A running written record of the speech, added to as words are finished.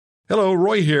Hello,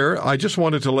 Roy here. I just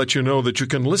wanted to let you know that you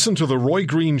can listen to The Roy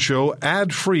Green Show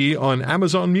ad-free on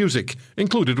Amazon Music,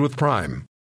 included with Prime.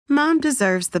 Mom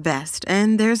deserves the best,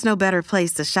 and there's no better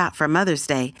place to shop for Mother's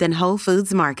Day than Whole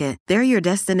Foods Market. They're your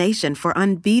destination for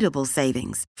unbeatable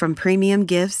savings, from premium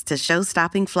gifts to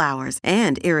show-stopping flowers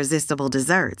and irresistible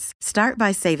desserts. Start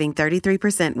by saving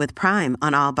 33% with Prime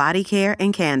on all body care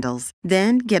and candles.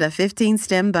 Then get a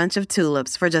 15-stem bunch of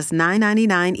tulips for just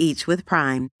 $9.99 each with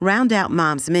Prime. Round out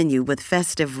Mom's menu with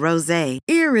festive rosé,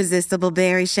 irresistible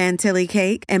berry chantilly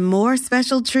cake, and more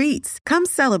special treats. Come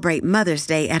celebrate Mother's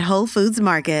Day at Whole Foods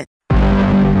Market.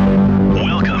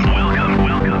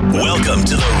 Welcome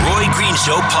to the Roy Green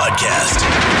Show podcast.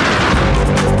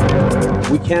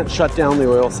 We can't shut down the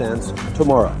oil sands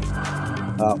tomorrow.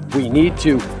 We need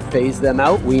to phase them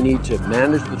out. We need to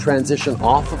manage the transition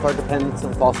off of our dependence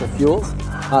on fossil fuels.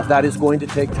 That is going to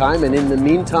take time, and in the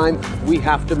meantime, we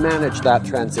have to manage that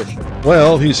transition.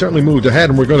 Well, he certainly moved ahead,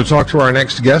 and we're going to talk to our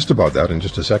next guest about that in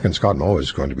just a second. Scott Moe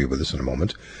is going to be with us in a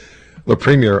moment. The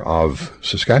Premier of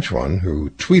Saskatchewan,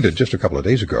 who tweeted just a couple of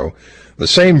days ago, the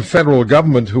same federal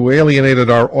government who alienated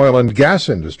our oil and gas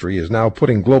industry is now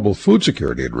putting global food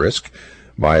security at risk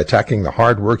by attacking the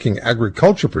hard-working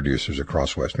agriculture producers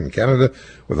across Western Canada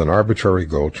with an arbitrary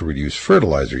goal to reduce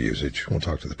fertilizer usage. We'll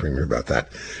talk to the Premier about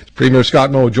that. Premier Scott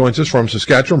Moe joins us from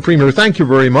Saskatchewan. Premier, thank you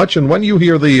very much. And when you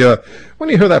hear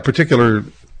that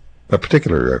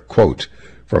particular quote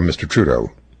from Mr. Trudeau,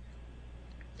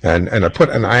 and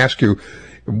I ask you,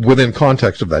 within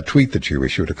context of that tweet that you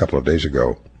issued a couple of days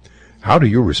ago, how do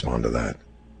you respond to that?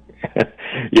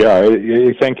 Yeah,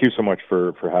 thank you so much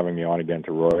for having me on again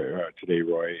today,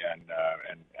 Roy, and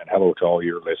hello to all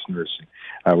your listeners.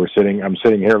 I'm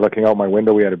sitting here looking out my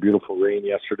window. We had a beautiful rain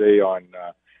yesterday on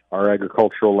our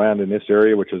agricultural land in this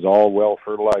area, which is all well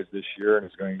fertilized this year, and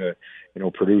is going to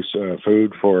produce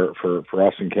food for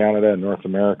us in Canada and North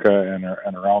America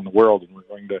and around the world. And we're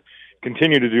going to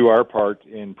continue to do our part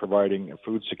in providing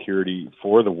food security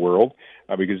for the world,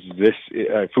 because this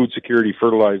food security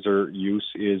fertilizer use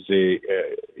is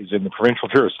in the provincial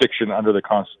jurisdiction under the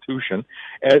Constitution,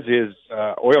 as is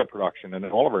oil production and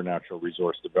all of our natural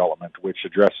resource development, which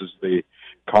addresses the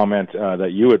comment that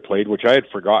you had played, which I had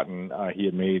forgotten. He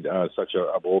had made such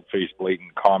a bold-faced,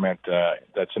 blatant comment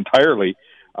that's entirely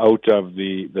out of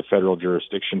the federal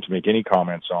jurisdiction to make any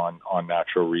comments on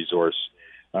natural resource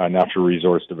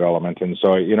development. And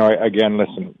so, again,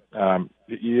 listen,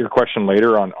 your question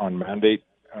later on mandate,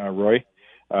 Roy,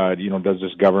 does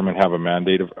this government have a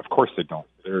mandate? Of course they don't.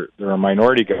 They're a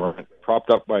minority government propped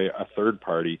up by a third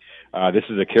party. This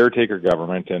is a caretaker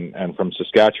government, and from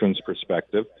Saskatchewan's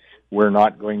perspective, we're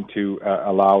not going to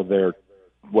allow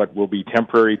what will be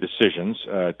temporary decisions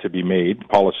to be made,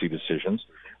 policy decisions,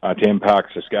 to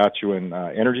impact Saskatchewan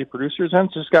energy producers and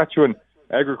Saskatchewan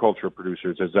agriculture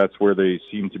producers, as that's where they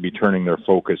seem to be turning their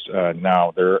focus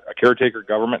now. They're a caretaker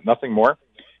government, nothing more,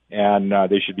 and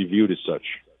they should be viewed as such.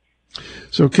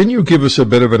 So can you give us a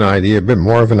bit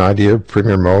more of an idea,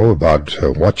 Premier Moe, about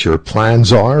what your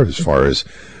plans are as far as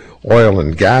oil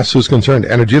and gas is concerned?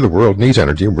 Energy, the world needs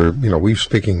energy. We've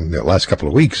speaking the last couple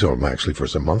of weeks, or actually for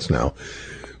some months now,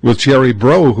 with Thierry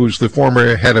Breau, who's the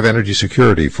former head of energy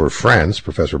security for France,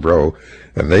 Professor Breau,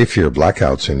 and they fear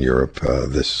blackouts in Europe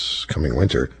this coming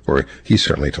winter, or he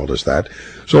certainly told us that.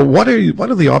 So what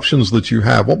are the options that you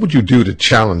have? What would you do to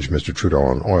challenge Mr. Trudeau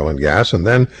on oil and gas? And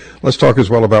then let's talk as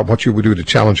well about what you would do to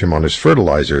challenge him on his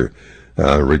fertilizer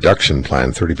reduction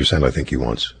plan, 30% I think he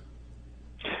wants.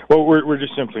 Well, we're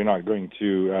just simply not going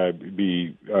to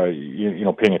be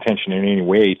paying attention in any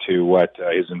way to what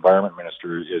his environment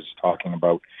minister is talking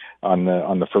about on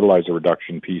the fertilizer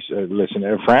reduction piece. Listen,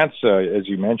 France, as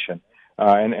you mentioned,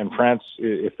 and France,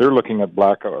 if they're looking at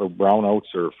black or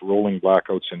brownouts or rolling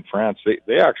blackouts in France,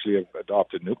 they actually have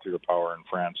adopted nuclear power in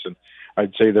France, and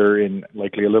I'd say they're in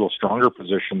likely a little stronger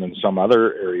position than some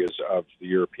other areas of the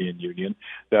European Union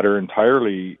that are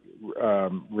entirely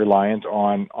reliant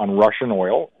on Russian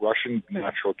oil, Russian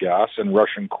natural gas, and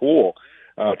Russian coal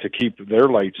to keep their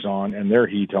lights on and their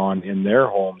heat on in their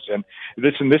homes. And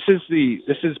listen, this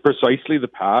is precisely the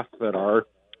path that our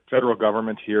federal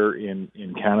government here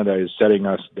in Canada is setting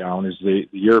us down, is the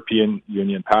European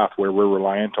Union path, where we're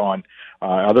reliant on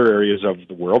other areas of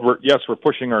the world. We're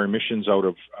pushing our emissions out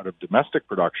of domestic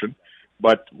production,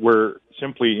 but we're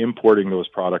simply importing those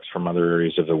products from other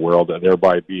areas of the world,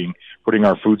 thereby putting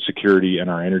our food security and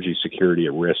our energy security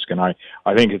at risk. And I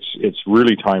think it's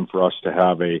really time for us to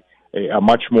have a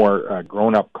much more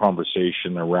grown-up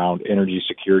conversation around energy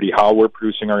security, how we're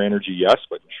producing our energy, yes,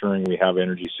 but ensuring we have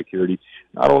energy security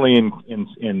not only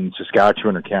in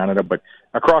Saskatchewan or Canada, but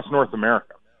across North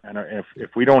America. And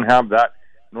if we don't have that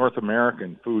North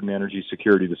American food and energy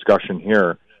security discussion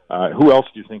here, who else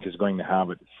do you think is going to have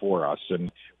it for us?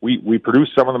 And we produce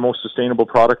some of the most sustainable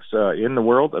products in the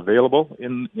world, available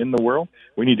in the world.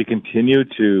 We need to continue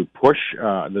to push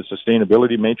the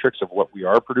sustainability matrix of what we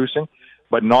are producing,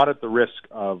 but not at the risk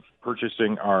of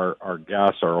purchasing our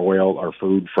gas, our oil, our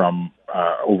food from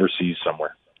overseas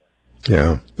somewhere.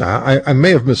 Yeah, I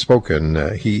may have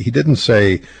misspoken. He didn't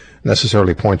say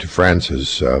necessarily point to France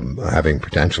as having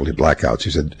potentially blackouts.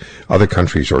 He said other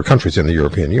countries or countries in the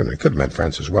European Union. Could have meant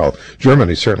France as well.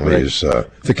 Germany certainly is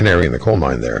the canary in the coal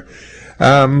mine there.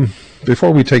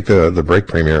 Before we take the break,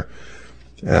 Premier,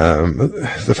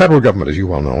 the federal government, as you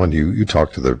well know, and you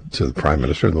talk to the Prime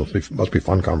Minister, those must be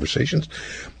fun conversations.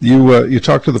 You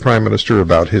talk to the Prime Minister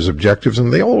about his objectives,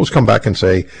 and they always come back and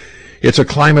say, it's a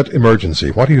climate emergency.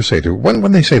 What do you say to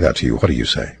when they say that to you? What do you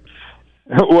say?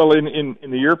 Well, in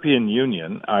the European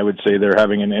Union, I would say they're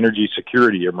having an energy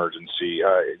security emergency.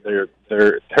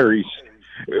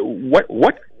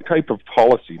 What type of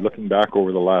policy, looking back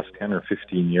over the last 10 or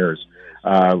 15 years,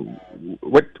 how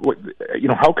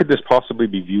could this possibly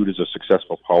be viewed as a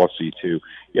successful policy to,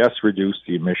 yes, reduce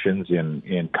the emissions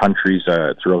in countries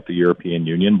throughout the European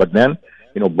Union, but then,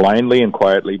 blindly and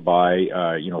quietly buy,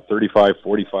 35,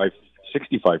 45,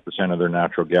 65% of their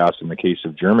natural gas in the case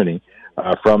of Germany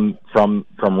from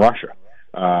Russia.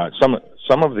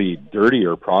 Some of the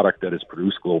dirtier product that is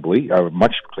produced globally,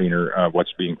 much cleaner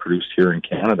what's being produced here in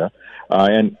Canada,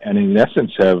 and in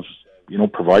essence have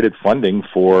provided funding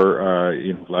for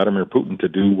Vladimir Putin to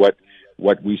do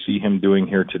what we see him doing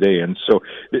here today. And so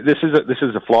this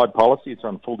is a flawed policy. It's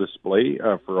on full display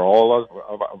for all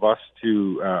of us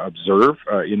to observe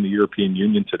in the European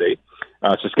Union today.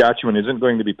 Saskatchewan isn't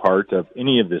going to be part of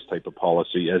any of this type of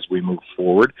policy as we move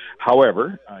forward.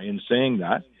 However, in saying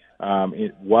that,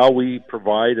 while we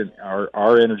provide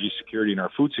our energy security and our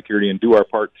food security and do our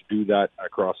part to do that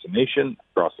across the nation,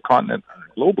 across the continent, and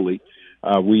globally,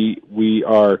 we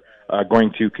are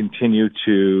going to continue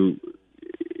to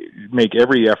make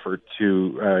every effort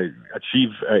to achieve,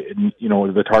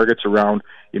 the targets around,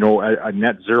 a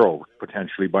net zero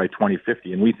potentially by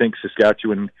 2050. And we think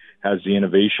Saskatchewan has the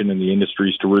innovation and the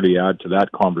industries to really add to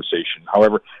that conversation.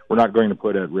 However, we're not going to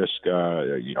put at risk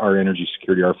our energy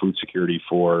security, our food security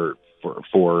for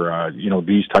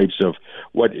these types of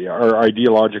what are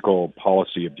ideological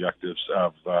policy objectives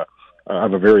of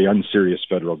a very unserious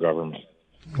federal government.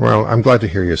 Well, I'm glad to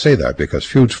hear you say that, because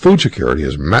food security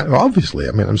is obviously,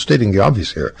 I'm stating the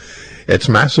obvious here. It's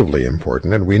massively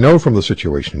important, and we know from the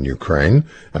situation in Ukraine,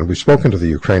 and we've spoken to the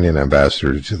Ukrainian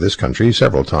ambassador to this country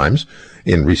several times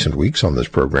in recent weeks on this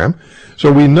program,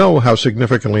 so we know how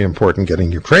significantly important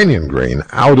getting Ukrainian grain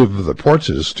out of the ports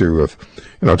is to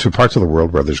parts of the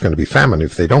world where there's going to be famine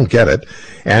if they don't get it,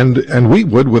 and we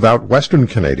would without Western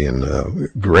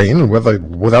Canadian grain, and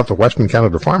without the Western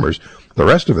Canada farmers, the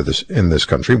rest of it in this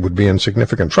country would be in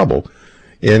significant trouble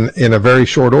in a very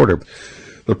short order.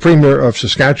 The Premier of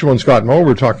Saskatchewan, Scott Moe,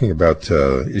 we're talking about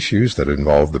issues that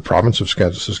involve the province of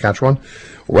Saskatchewan,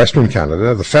 Western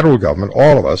Canada, the federal government,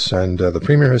 all of us, and the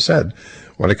Premier has said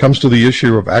when it comes to the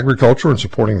issue of agriculture and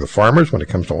supporting the farmers, when it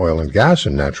comes to oil and gas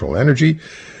and natural energy,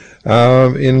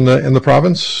 in the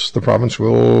province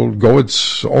will go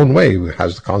its own way. It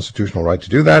has the constitutional right to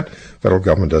do that. Federal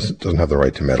government doesn't have the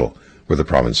right to meddle with the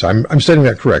province. I'm stating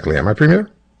that correctly, am I,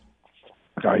 Premier?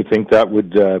 I think that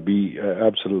would be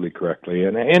absolutely correctly,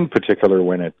 and in particular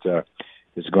when it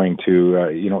is going to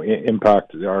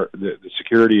impact the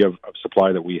security of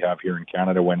supply that we have here in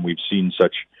Canada, when we've seen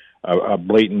such a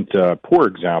blatant poor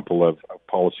example of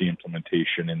policy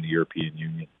implementation in the European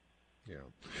Union. Yeah.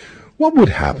 What would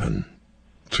happen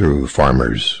to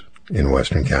farmers in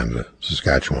Western Canada,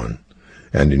 Saskatchewan,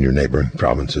 and in your neighboring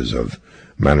provinces of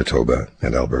Manitoba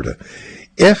and Alberta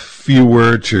if you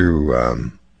were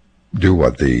to do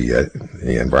what the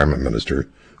Environment Minister,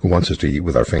 who wants us to eat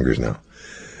with our fingers now,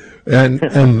 and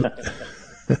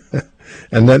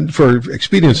and then for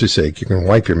expediency's sake, you can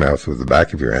wipe your mouth with the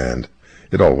back of your hand.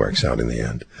 It all works out in the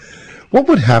end. What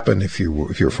would happen if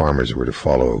your farmers were to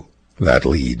follow that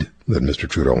lead that Mr.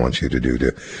 Trudeau wants you to do,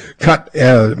 to cut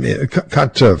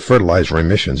fertilizer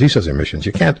emissions? He says emissions.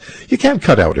 You can't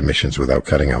cut out emissions without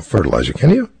cutting out fertilizer, can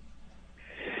you?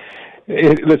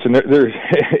 Listen,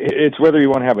 it's whether you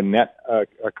want to have a net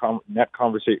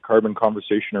carbon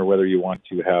conversation, or whether you want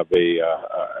to have an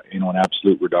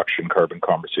absolute reduction carbon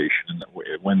conversation. And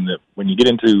when you get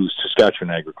into Saskatchewan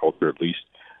agriculture, at least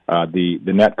the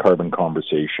net carbon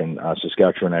conversation,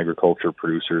 Saskatchewan agriculture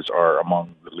producers are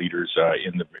among the leaders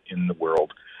in the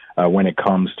world when it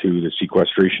comes to the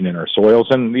sequestration in our soils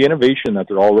and the innovation that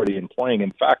they're already employing.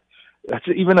 In fact, That's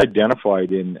even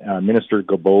identified in Minister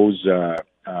Guilbeault's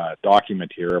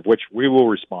document here, of which we will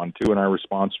respond to, and our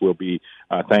response will be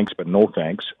thanks but no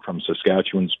thanks from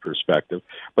Saskatchewan's perspective.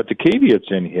 But the caveats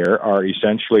in here are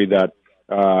essentially that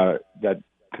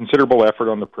considerable effort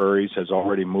on the prairies has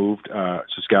already moved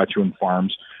Saskatchewan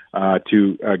farms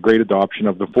to great adoption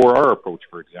of the 4R approach,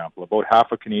 for example. About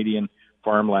half of Canadian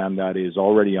farmland that is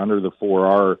already under the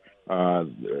 4R,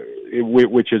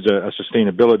 which is a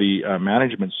sustainability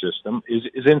management system, is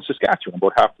in Saskatchewan.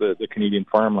 About half the Canadian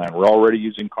farmland. We're already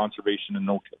using conservation and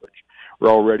no-tillage. We're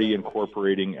already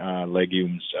incorporating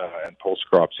legumes and pulse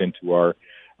crops into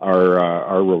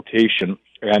our rotation.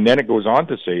 And then it goes on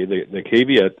to say the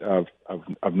caveat of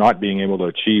not being able to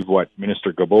achieve what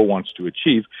Minister Guilbeault wants to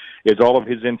achieve is all of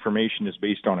his information is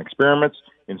based on experiments.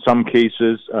 In some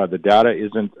cases, the data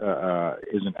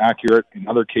isn't accurate. In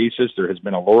other cases, there has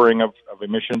been a lowering of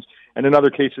emissions, and in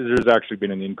other cases, there's actually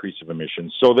been an increase of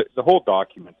emissions. So the whole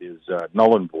document is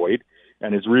null and void,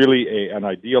 and is really an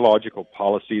ideological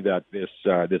policy that this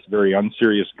very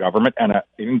unserious government, and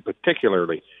in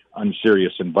particularly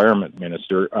unserious environment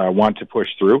minister, want to push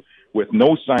through with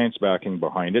no science backing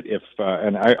behind it.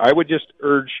 And I would just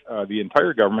urge the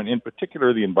entire government, in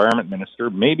particular the environment minister,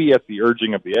 maybe at the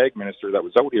urging of the ag minister that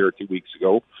was out here 2 weeks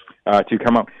ago, to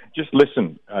come out. Just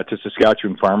listen to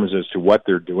Saskatchewan farmers as to what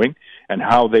they're doing and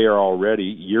how they are already,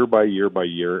 year by year by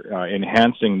year,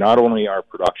 enhancing not only our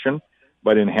production,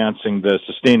 but enhancing the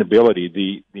sustainability,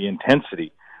 the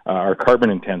intensity, our carbon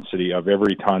intensity of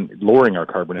every ton, lowering our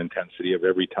carbon intensity of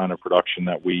every ton of production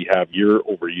that we have year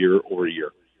over year over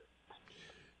year.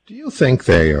 Do you think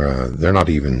they're not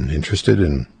even interested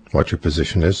in what your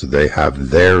position is? They have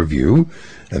their view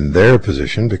and their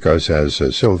position because, as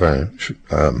Sylvain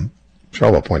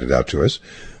Charlot pointed out to us,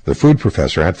 the food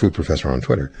professor on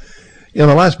Twitter, in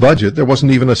the last budget, there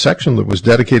wasn't even a section that was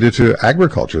dedicated to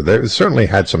agriculture. They certainly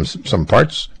had some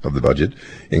parts of the budget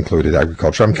included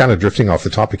agriculture. I'm kind of drifting off the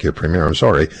topic here, Premier. I'm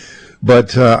sorry.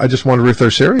 But I just wonder if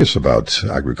they're serious about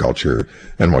agriculture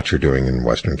and what you're doing in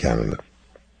Western Canada.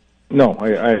 No,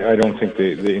 I don't think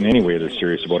they in any way they're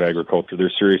serious about agriculture.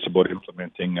 They're serious about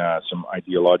implementing some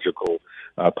ideological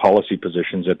policy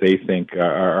positions that they think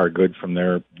are good from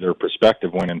their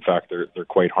perspective, when in fact they're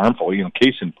quite harmful.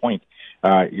 Case in point,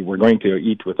 we're going to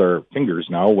eat with our fingers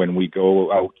now when we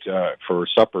go out for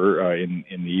supper in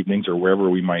the evenings or wherever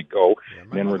we might go. Yeah,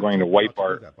 and then we're going to wipe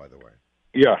our. That, by the way.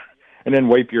 Yeah. And then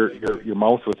wipe your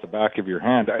mouth with the back of your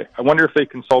hand. I wonder if they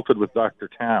consulted with Dr.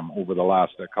 Tam over the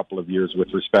last couple of years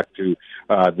with respect to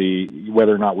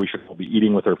whether or not we should be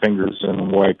eating with our fingers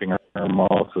and wiping our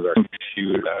mouth with our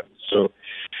fingers. So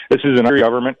this is an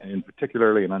government, and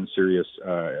particularly an unserious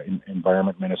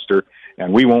environment minister,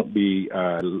 and we won't be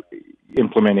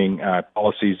implementing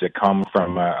policies that come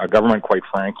from a government, quite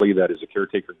frankly, that is a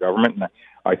caretaker government. And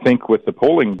I think with the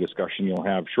polling discussion you'll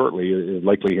have shortly, you're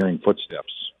likely hearing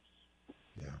footsteps.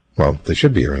 Well, they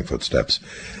should be hearing footsteps.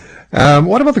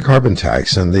 What about the carbon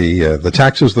tax and the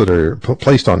taxes that are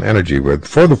placed on energy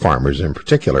for the farmers in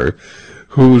particular,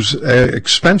 whose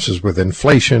expenses with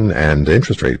inflation and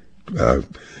interest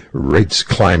rates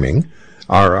climbing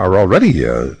are already,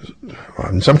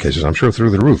 in some cases, I'm sure,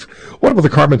 through the roof? What about the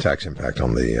carbon tax impact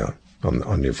on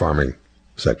the farming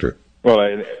sector? Well,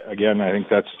 again, I think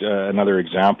that's another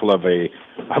example of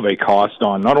a cost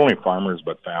on not only farmers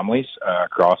but families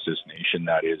across this nation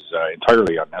that is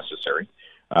entirely unnecessary,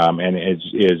 and is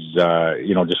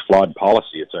just flawed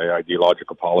policy. It's an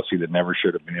ideological policy that never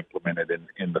should have been implemented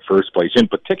in the first place. In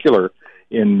particular,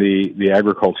 in the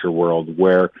agriculture world,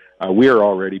 where we are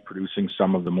already producing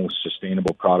some of the most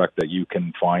sustainable product that you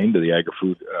can find, the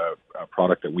agri-food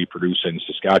product that we produce in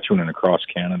Saskatchewan and across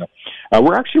Canada.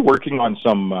 We're actually working on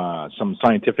some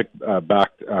scientific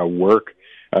backed work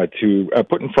to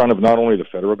put in front of not only the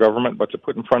federal government, but to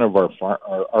put in front of our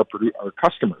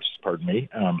customers,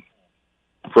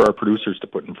 for our producers to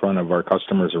put in front of our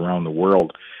customers around the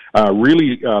world,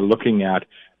 really looking at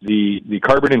the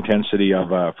carbon intensity of,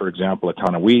 for example, a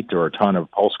ton of wheat or a ton of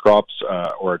pulse crops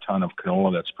or a ton of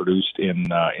canola that's produced in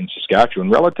Saskatchewan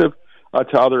relative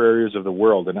to other areas of the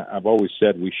world. And I've always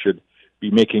said we should be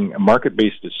making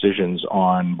market-based decisions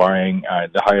on buying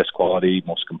the highest quality,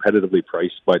 most competitively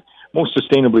priced, but most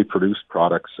sustainably produced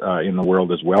products in the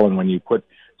world as well. And when you put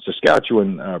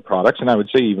Saskatchewan products, and I would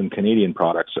say even Canadian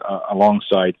products,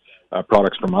 alongside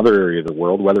products from other areas of the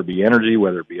world, whether it be energy,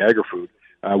 whether it be agri-food,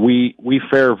 we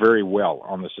fare very well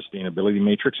on the sustainability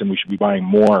matrix, and we should be buying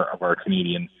more of our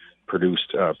Canadian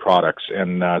produced products.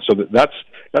 And so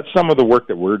that's some of the work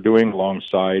that we're doing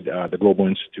alongside the Global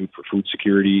Institute for Food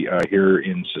Security here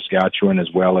in Saskatchewan,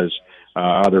 as well as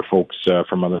other folks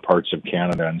from other parts of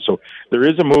Canada. And so there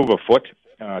is a move afoot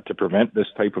to prevent this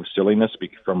type of silliness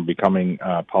from becoming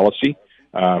policy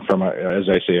from, as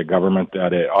I say, a government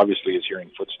that obviously is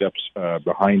hearing footsteps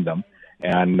behind them.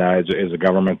 And is a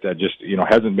government that just,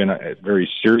 hasn't been very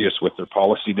serious with their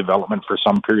policy development for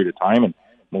some period of time, and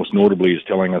most notably is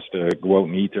telling us to go out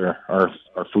and eat our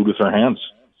food with our hands.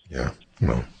 Yeah,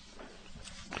 well,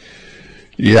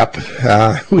 yep.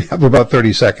 We have about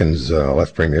 30 seconds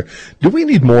left, Premier. Do we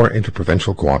need more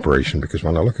interprovincial cooperation? Because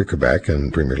when I look at Quebec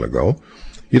and Premier Legault,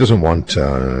 he doesn't want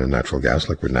natural gas,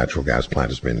 liquid natural gas plant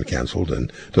has been cancelled,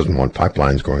 and doesn't want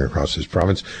pipelines going across his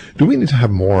province. Do we need to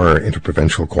have more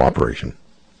interprovincial cooperation?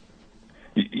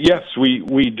 Yes,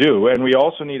 we do. And we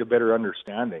also need a better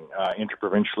understanding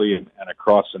interprovincially and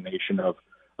across the nation of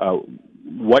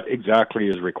what exactly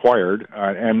is required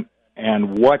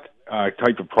and what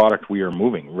type of product we are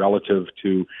moving relative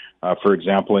to, for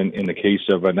example, in the case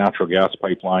of a natural gas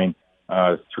pipeline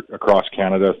across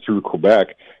Canada through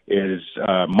Quebec, is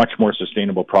much more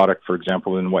sustainable product, for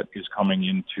example, than what is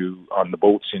coming on the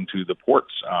boats into the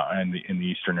ports and in the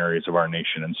eastern areas of our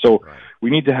nation. And so we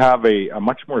need to have a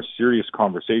much more serious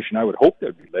conversation. I would hope that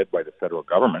would be led by the federal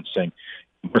government, saying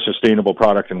more sustainable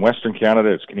product in Western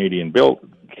Canada, it's Canadian built,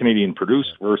 Canadian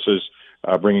produced, versus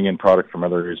bringing in product from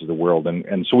other areas of the world.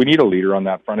 And so we need a leader on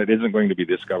that front. It isn't going to be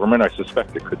this government. I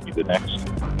suspect it could be the next.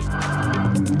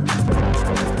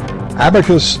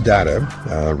 Abacus Data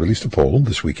released a poll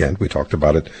this weekend. We talked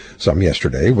about it some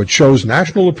yesterday, which shows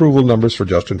national approval numbers for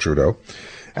Justin Trudeau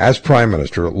as Prime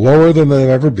Minister lower than they've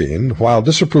ever been, while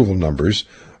disapproval numbers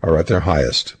are at their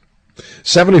highest.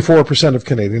 74% of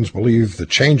Canadians believe the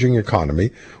changing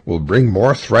economy will bring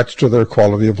more threats to their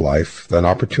quality of life than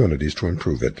opportunities to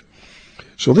improve it.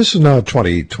 So this is now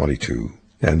 2022,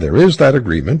 and there is that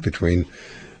agreement between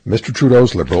Mr.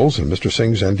 Trudeau's Liberals and Mr.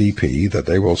 Singh's NDP that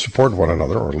they will support one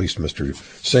another, or at least Mr.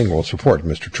 Singh will support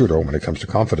Mr. Trudeau when it comes to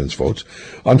confidence votes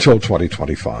until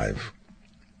 2025.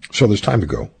 So there's time to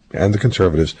go, and the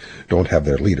Conservatives don't have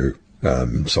their leader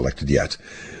selected yet.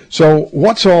 So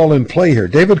what's all in play here?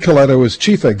 David Coletto is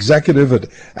Chief Executive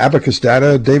at Abacus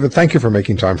Data. David, thank you for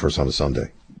making time for us on a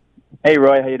Sunday. Hey,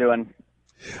 Roy, how you doing?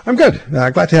 I'm good.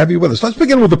 Glad to have you with us. Let's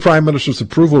begin with the Prime Minister's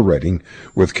approval rating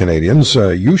with Canadians.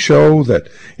 You show that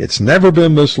it's never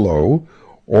been this low,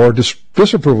 or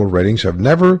disapproval ratings have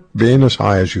never been as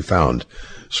high as you found.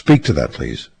 Speak to that,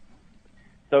 please.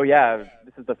 So, yeah,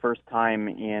 this is the first time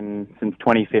since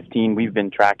 2015 we've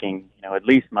been tracking, at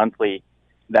least monthly,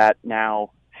 that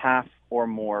now half or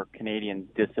more Canadians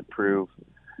disapprove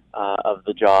of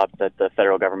the job that the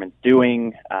federal government's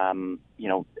doing.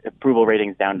 Approval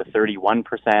ratings down to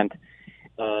 31%,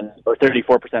 or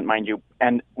 34%, mind you.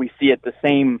 And we see it the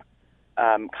same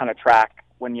kind of track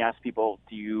when you ask people,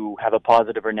 do you have a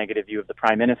positive or negative view of the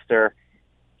Prime Minister?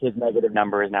 His negative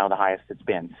number is now the highest it's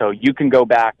been. So you can go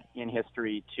back in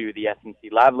history to the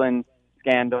SNC-Lavalin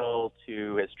scandal,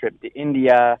 to his trip to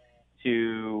India,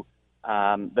 to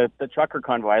the trucker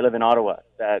convoy. I live in Ottawa,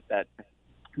 that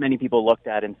many people looked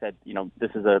at and said,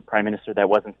 this is a Prime Minister that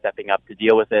wasn't stepping up to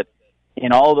deal with it.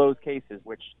 In all those cases,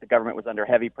 which the government was under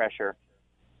heavy pressure,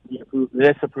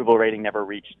 this approval rating never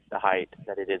reached the height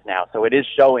that it is now. So it is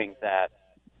showing that,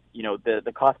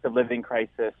 the cost of living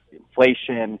crisis,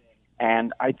 inflation,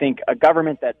 and I think a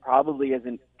government that probably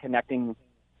isn't connecting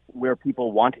where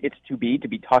people want it to be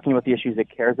talking about the issues it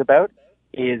cares about,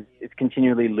 is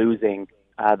continually losing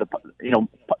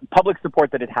public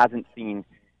support that it hasn't seen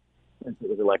since it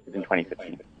was elected in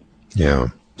 2015. Yeah.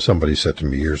 Somebody said to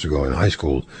me years ago in high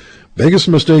school, biggest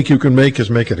mistake you can make is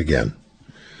make it again.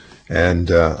 And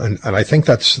I think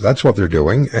that's what they're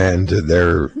doing, and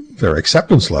their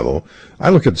acceptance level. I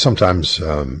look at sometimes,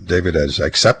 David, as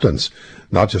acceptance,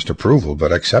 not just approval,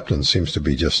 but acceptance seems to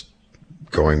be just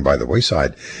going by the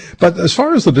wayside. But as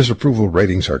far as the disapproval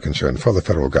ratings are concerned for the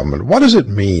federal government, what does it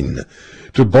mean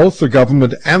to both the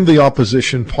government and the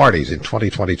opposition parties in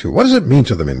 2022? What does it mean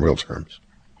to them in real terms?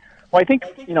 Well, I think,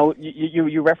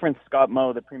 you referenced Scott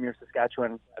Moe, the Premier of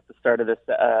Saskatchewan, at the start of this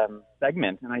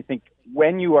segment. And I think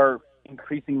when you are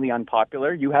increasingly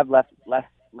unpopular, you have less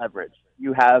leverage.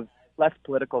 You have less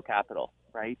political capital,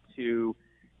 right, to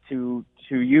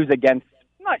use against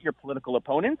not your political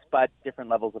opponents, but different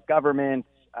levels of government.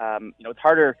 It's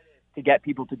harder to get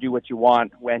people to do what you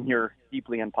want when you're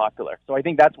deeply unpopular. So I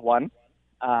think that's one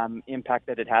impact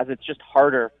that it has. It's just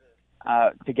harder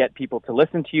to get people to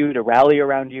listen to you, to rally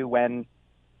around you when,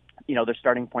 their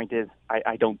starting point is,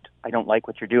 I don't like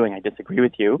what you're doing. I disagree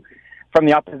with you. from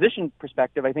the opposition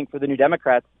perspective, I think for the New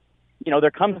Democrats,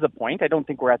 there comes a point, I don't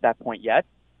think we're at that point yet,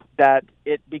 that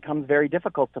it becomes very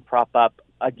difficult to prop up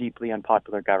a deeply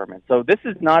unpopular government. So this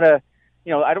is not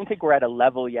I don't think we're at a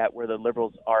level yet where the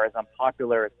Liberals are as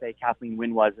unpopular as, say, Kathleen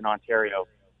Wynne was in Ontario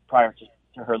prior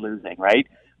to her losing, right?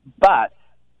 But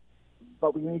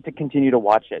we need to continue to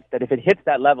watch it. That if it hits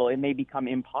that level, it may become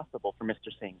impossible for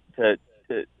Mr. Singh to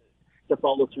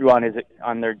follow through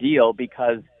on their deal,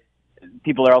 because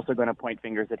people are also going to point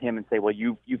fingers at him and say, well,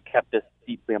 you've kept this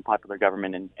deeply unpopular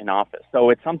government in office.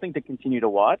 So it's something to continue to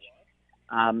watch.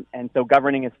 And so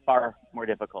governing is far more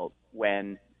difficult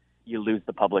when you lose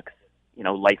the public's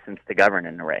license to govern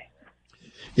in a way.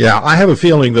 Yeah, I have a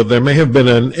feeling that there may have been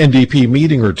an NDP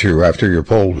meeting or two after your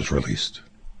poll was released.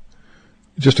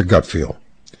 Just a gut feel.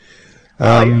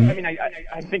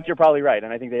 I think you're probably right,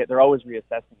 and I think they're always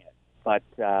reassessing it. But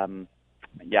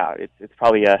it's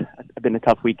probably been a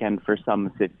tough weekend for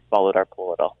some that followed our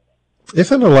poll at all.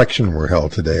 If an election were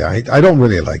held today, I don't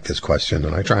really like this question,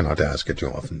 and I try not to ask it too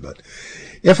often, but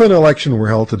if an election were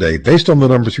held today, based on the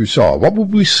numbers you saw, what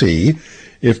would we see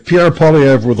if Pierre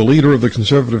Poilievre were the leader of the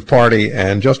Conservative Party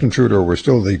and Justin Trudeau were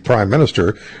still the Prime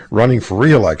Minister running for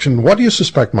re-election? What do you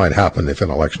suspect might happen if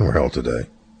an election were held today?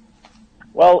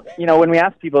 Well, when we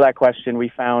asked people that question, we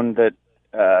found that,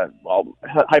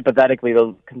 hypothetically,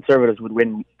 the Conservatives would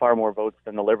win far more votes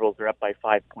than the Liberals. Are up by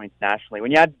 5 points nationally. When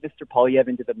you add Mr. Poilievre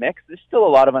into the mix, there's still a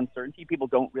lot of uncertainty. People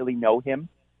don't really know him.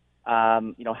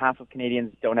 Half of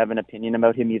Canadians don't have an opinion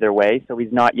about him either way, so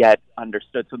he's not yet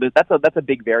understood. So that's a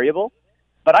big variable.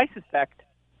 But I suspect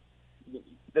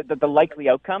that the likely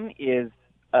outcome is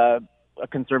a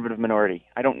Conservative minority.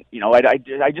 I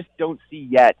just don't see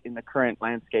yet in the current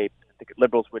landscape that the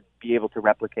Liberals would be able to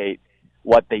replicate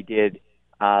what they did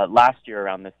last year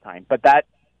around this time. But that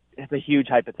is a huge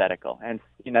hypothetical. And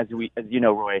as you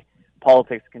know, Roy,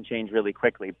 politics can change really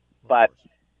quickly. But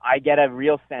I get a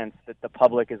real sense that the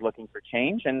public is looking for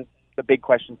change. And the big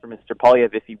question for Mr.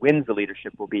 Poilievre, if he wins the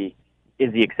leadership, will be,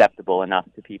 is he acceptable enough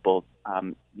to people,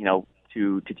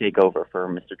 to take over for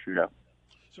Mr. Trudeau?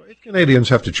 So if Canadians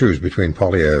have to choose between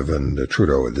Poilievre and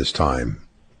Trudeau at this time,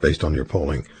 based on your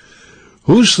polling,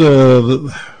 who's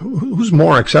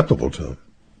more acceptable to them?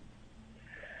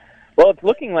 Well, it's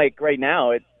looking like right now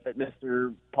it's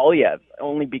Mr. Poilievre,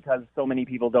 only because so many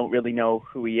people don't really know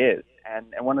who he is. And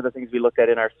one of the things we looked at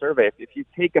in our survey, if you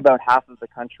take about half of the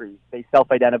country, they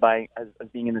self-identify as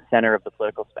being in the center of the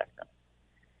political spectrum.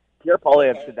 Pierre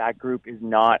Poilievre to that group is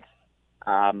not,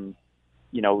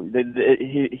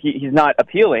 he's not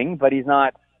appealing, but he's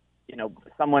not,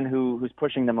 someone who's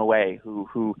pushing them away,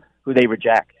 who they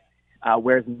reject.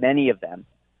 Whereas many of them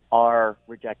are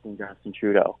rejecting Justin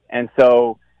Trudeau. And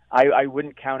so I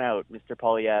wouldn't count out Mr.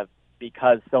 Poilievre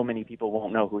because so many people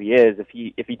won't know who he is. If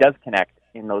he does connect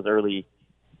in those early,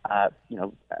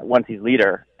 once he's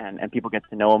leader and people get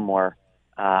to know him more,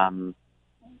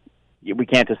 we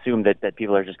can't assume that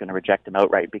people are just going to reject him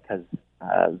outright because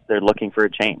they're looking for a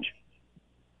change.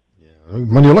 Yeah.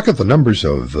 When you look at the numbers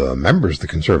of members of the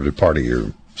Conservative Party,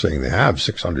 you're saying they have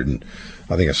 600,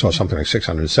 I think I saw something like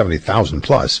 670,000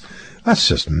 plus. That's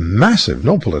just massive.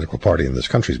 No political party in this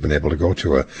country has been able to go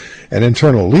to an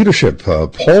internal leadership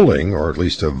polling, or at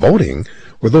least voting,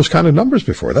 with those kind of numbers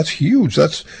before. That's huge.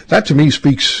 That to me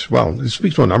speaks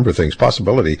to a number of things.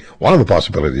 One of the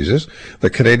possibilities is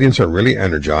that Canadians are really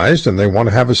energized and they want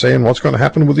to have a say in what's going to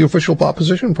happen with the official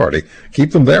opposition party.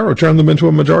 Keep them there or turn them into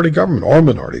a majority government or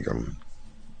minority government.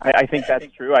 I think that's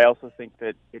true. I also think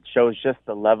that it shows just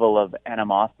the level of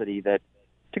animosity that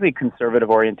particularly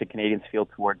conservative-oriented Canadians feel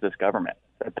towards this government.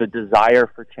 That the desire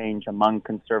for change among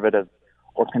conservative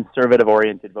or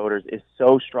conservative-oriented voters is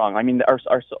so strong. I mean, our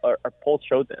polls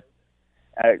showed this.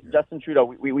 Justin Trudeau,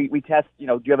 we test,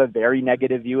 do you have a very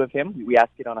negative view of him? We ask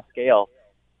it on a scale.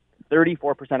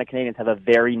 34% of Canadians have a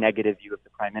very negative view of the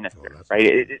Prime Minister,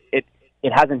 right? It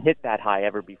hasn't hit that high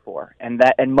ever before. And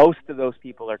most of those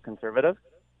people are conservative.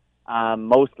 I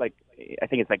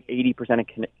think it's like 80%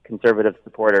 of conservative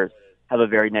supporters have a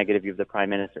very negative view of the Prime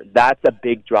Minister. That's a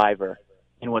big driver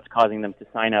in what's causing them to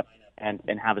sign up and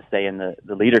have a say in the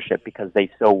leadership, because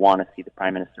they so want to see the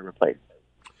Prime Minister replaced.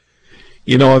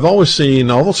 I've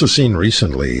also seen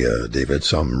recently, David,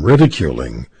 some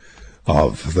ridiculing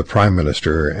of the Prime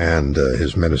Minister and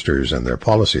his ministers and their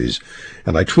policies.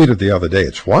 And I tweeted the other day,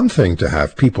 it's one thing to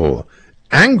have people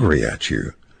angry at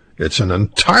you. It's an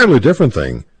entirely different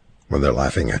thing when they're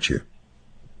laughing at you.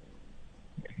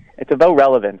 It's about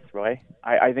relevance, Roy.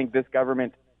 I think this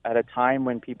government, at a time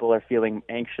when people are feeling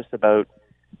anxious about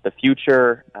the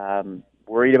future,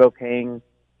 worried about paying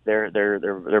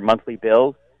their monthly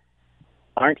bills,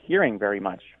 aren't hearing very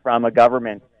much from a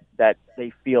government that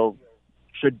they feel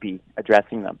should be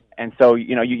addressing them. And so,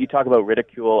 you talk about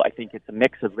ridicule. I think it's a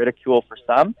mix of ridicule for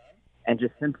some and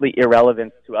just simply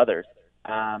irrelevance to others.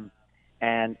 And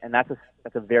that's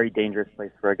a very dangerous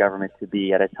place for a government to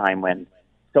be at a time when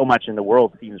so much in the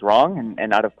world seems wrong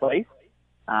and out of place.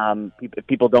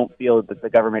 People don't feel that the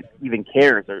government even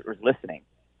cares or is listening.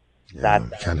 Yeah,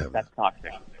 that's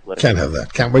toxic. Can't have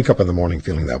that. Can't wake up in the morning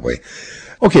feeling that way.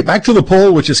 Okay, back to the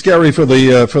poll, which is scary for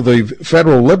the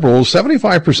federal Liberals.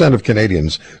 75% of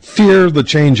Canadians fear the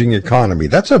changing economy.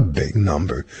 That's a big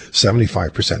number.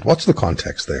 75%. What's the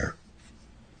context there?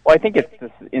 Well, I think it's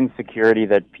this insecurity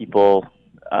that people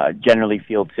generally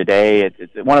feel today.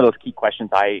 It's one of those key questions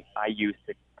I use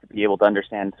to be able to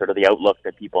understand sort of the outlook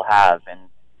that people have. And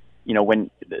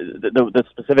when the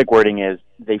specific wording is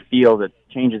they feel that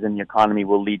changes in the economy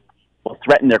will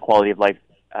threaten their quality of life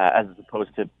as opposed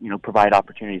to provide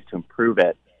opportunities to improve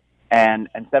it. And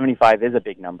 75 is a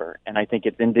big number, and I think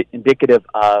it's indicative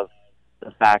of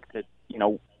the fact that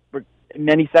in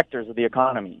many sectors of the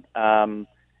economy,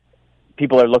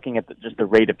 people are looking at just the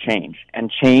rate of change,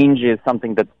 and change is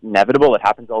something that's inevitable. It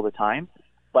happens all the time,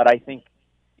 but I think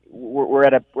we're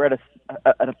at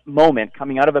a moment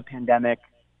coming out of a pandemic,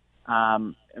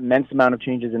 immense amount of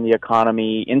changes in the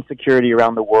economy, insecurity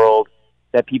around the world,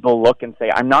 that people look and say,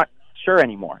 I'm not sure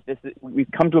anymore. We've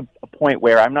come to a point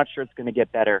where I'm not sure it's going to get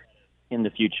better in the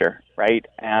future, right?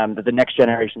 That the next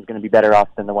generation is going to be better off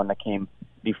than the one that came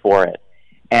before it.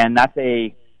 And that's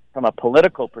from a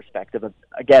political perspective,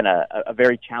 again, a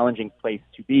very challenging place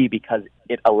to be, because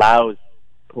it allows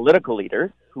political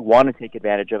leaders who want to take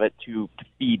advantage of it to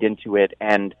feed into it.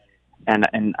 And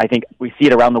I think we see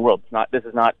it around the world. This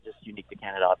is not just unique to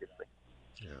Canada, obviously.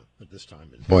 Yeah, at this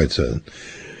time. Boy,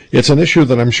 it's an issue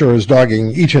that I'm sure is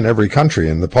dogging each and every country,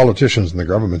 and the politicians and the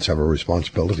governments have a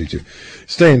responsibility to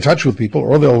stay in touch with people,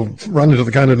 or they'll run into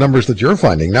the kind of numbers that you're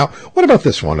finding. Now, what about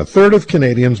this one? A third of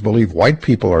Canadians believe white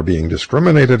people are being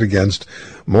discriminated against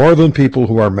more than people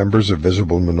who are members of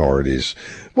visible minorities.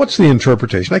 What's the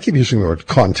interpretation? I keep using the word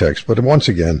context, but once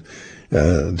again,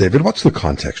 David, what's the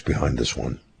context behind this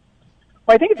one?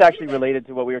 Well, I think it's actually related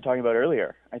to what we were talking about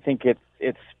earlier. I think it's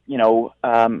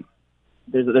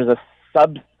there's a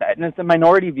subset, and it's a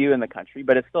minority view in the country,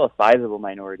 but it's still a sizable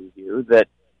minority view that,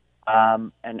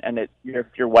 if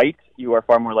you're white, you are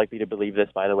far more likely to believe this,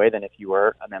 by the way, than if you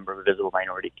were a member of a visible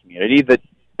minority community.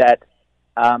 That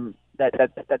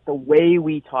the way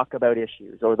we talk about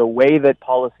issues or the way that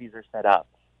policies are set up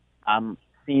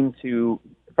seem to,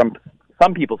 from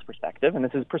some people's perspective, and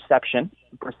this is perception.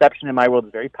 Perception in my world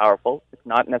is very powerful. It's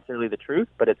not necessarily the truth,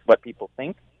 but it's what people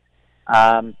think.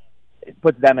 It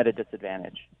puts them at a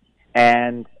disadvantage.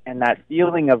 And that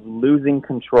feeling of losing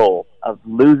control, of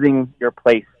losing your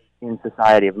place in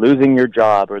society, of losing your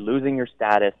job or losing your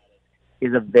status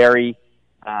is a very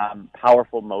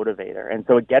powerful motivator. And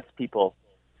so it gets people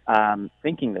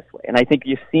thinking this way. And I think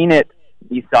you've seen it.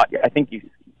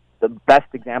 The best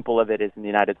example of it is in the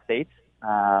United States,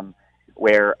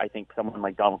 where I think someone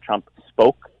like Donald Trump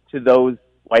spoke to those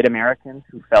white Americans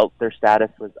who felt their status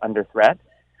was under threat.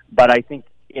 But I think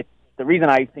the reason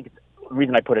I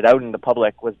put it out in the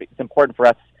public was it's important for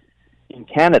us in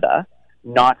Canada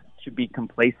not to be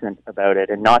complacent about it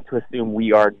and not to assume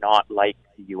we are not like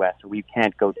the U.S. or we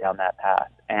can't go down that path.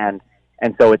 And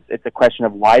so it's a question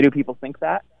of why do people think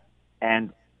that,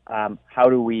 and how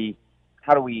do we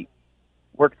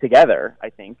work together, I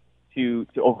think, to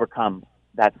overcome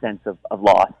that sense of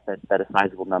loss that a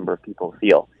sizable number of people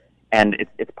feel. And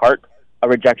it's part a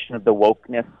rejection of the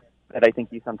wokeness that I think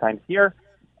you sometimes hear,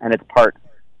 and it's part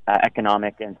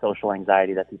economic and social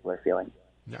anxiety that people are feeling.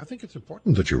 Yeah, I think it's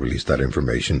important that you release that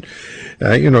information.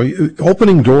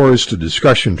 Opening doors to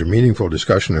discussion, to meaningful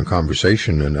discussion and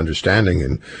conversation and understanding,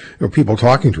 and people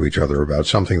talking to each other about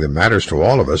something that matters to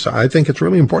all of us. I think it's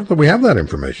really important that we have that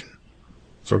information.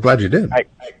 So glad you did. I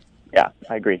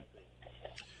agree.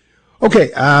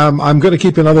 Okay, I'm going to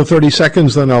keep another 30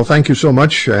 seconds, then I'll thank you so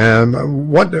much.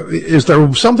 What is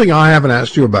there something I haven't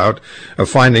asked you about, a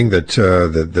finding that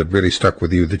really stuck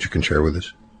with you that you can share with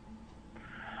us?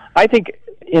 I think,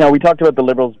 we talked about the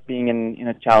Liberals being in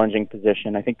a challenging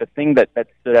position. I think the thing that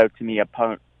stood out to me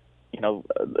upon,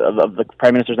 of the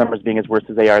Prime Minister's numbers being as worse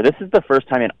as they are, this is the first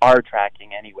time in our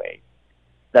tracking anyway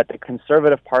that the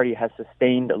Conservative Party has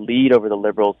sustained a lead over the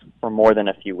Liberals for more than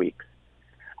a few weeks.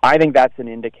 I think that's an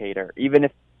indicator, even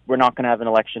if we're not going to have an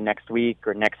election next week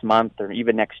or next month or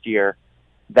even next year,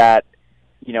 that,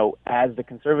 as the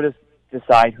Conservatives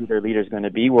decide who their leader is going to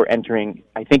be, we're entering,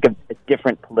 I think, a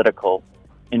different political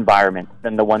environment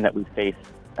than the one that we've faced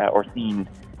or seen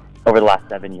over the last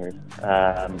 7 years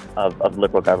of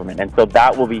Liberal government. And so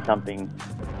that will be something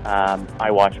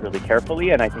I watch really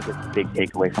carefully, and I think it's a big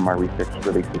takeaway from our research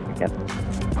released this weekend.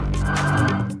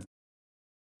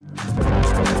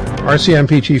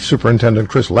 RCMP Chief Superintendent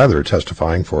Chris Leather,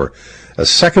 testifying for a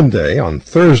second day on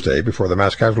Thursday before the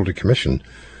Mass Casualty Commission,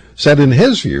 said in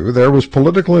his view there was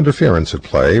political interference at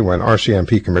play when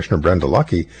RCMP Commissioner Brenda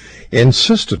Lucki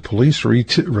insisted police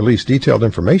release detailed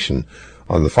information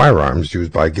on the firearms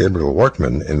used by Gabriel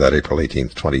Wortman in that April 18,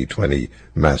 2020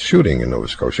 mass shooting in Nova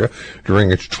Scotia, during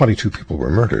which 22 people were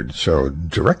murdered. So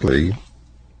directly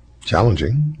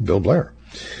challenging Bill Blair.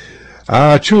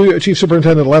 Chief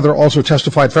Superintendent Leather also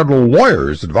testified federal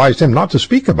lawyers advised him not to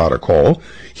speak about a call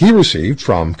he received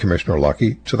from Commissioner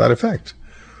Lucki to that effect.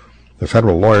 The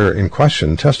federal lawyer in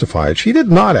question testified she did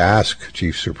not ask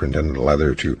Chief Superintendent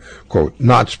Leather to, quote,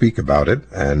 not speak about it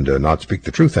and not speak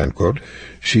the truth, end quote.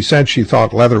 She said she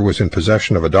thought Leather was in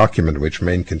possession of a document which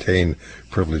may contain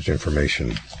privileged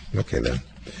information. Okay then.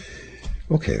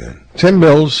 Tim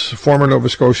Mills, former Nova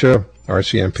Scotia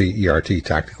RCMP ERT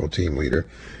tactical team leader.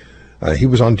 He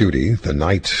was on duty the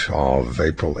night of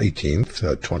April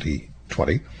 18th,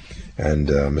 2020. And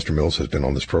Mr. Mills has been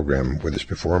on this program with us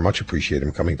before. Much appreciate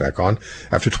him coming back on.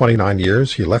 After 29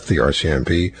 years, he left the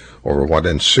RCMP over what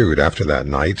ensued after that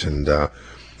night, and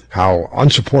how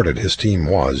unsupported his team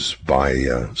was by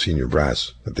senior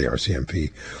brass at the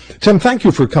RCMP. Tim, thank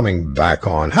you for coming back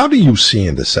on. How do you see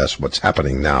and assess what's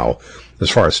happening now as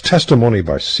far as testimony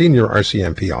by senior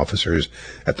RCMP officers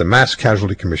at the Mass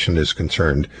Casualty Commission is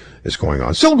concerned is going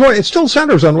on? It still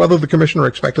centers on whether the commissioner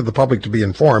expected the public to be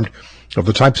informed of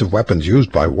the types of weapons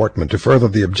used by Wortman to further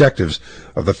the objectives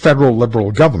of the federal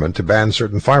Liberal government to ban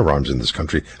certain firearms in this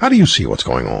country. How do you see what's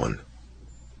going on?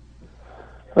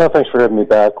 Well, thanks for having me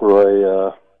back, Roy.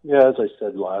 As I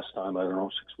said last time, I don't know,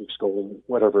 6 weeks ago,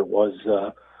 whatever it was,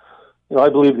 I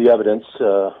believe the evidence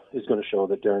is going to show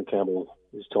that Darren Campbell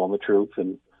is telling the truth.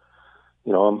 And,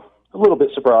 I'm a little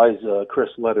bit surprised Chris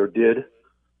Leather did,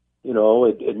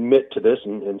 admit to this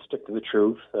and stick to the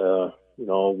truth.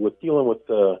 With dealing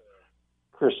with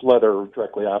Chris Leather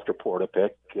directly after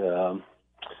Portapique,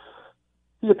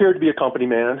 he appeared to be a company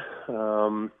man.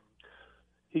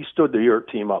 He stood the ERT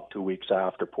team up 2 weeks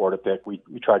after Portapique.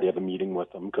 We tried to have a meeting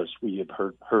with him because we had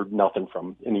heard nothing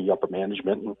from any upper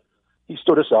management. And he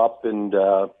stood us up, and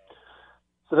so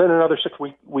then another 6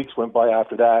 weeks went by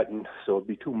after that, and so it'd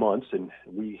be 2 months, and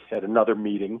we had another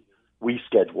meeting we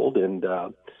scheduled, and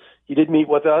he did meet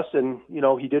with us, and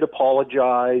he did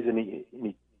apologize, and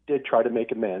he did try to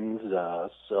make amends.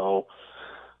 So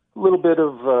a little bit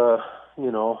of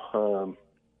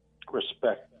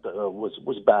respect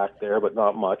was back there, but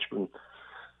not much. And,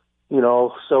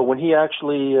 so when he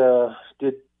actually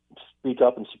did speak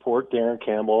up and support Darren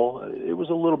Campbell, it was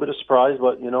a little bit of surprise,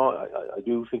 but, I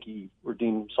do think he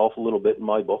redeemed himself a little bit in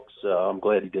my books. I'm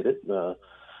glad he did it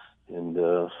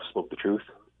and spoke the truth.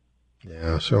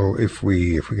 Yeah, so if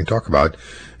we can talk about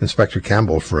Inspector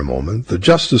Campbell for a moment, the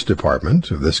Justice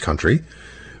Department of this country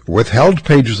withheld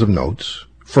pages of notes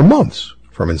for months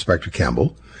from Inspector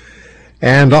Campbell,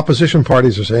 and opposition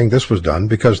parties are saying this was done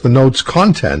because the notes'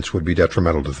 contents would be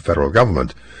detrimental to the federal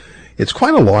government. It's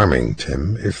quite alarming,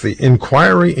 Tim, if the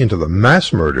inquiry into the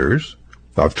mass murders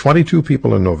of 22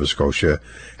 people in Nova Scotia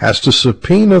has to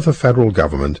subpoena the federal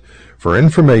government for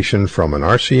information from an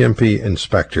RCMP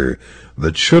inspector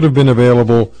that should have been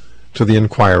available to the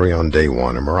inquiry on day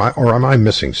one. Or am I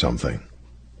missing something?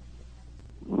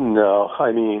 No,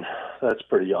 that's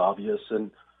pretty obvious.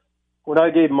 And when I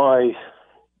gave my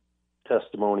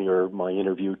testimony or my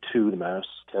interview to the Mass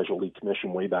Casualty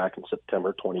Commission way back in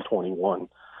September 2021,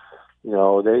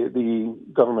 the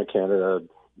Government Canada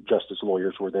justice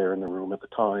lawyers were there in the room at the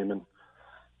time. And,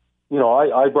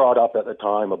 I brought up at the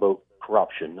time about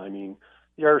corruption.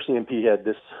 The RCMP had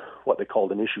this, what they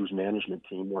called an issues management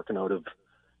team working out of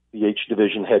the H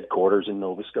Division headquarters in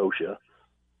Nova Scotia.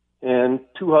 And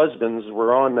two husbands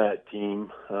were on that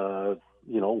team,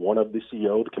 one of the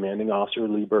CEO, the commanding officer,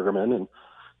 Lee Bergerman, and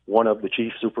one of the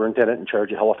chief superintendent in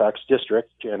charge of Halifax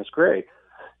District, Janice Gray.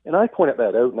 And I pointed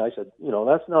that out, and I said,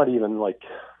 that's not even like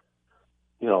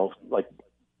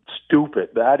stupid.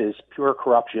 That is pure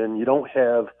corruption. You don't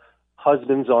have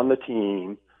husbands on the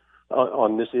team,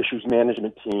 on this issues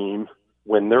management team,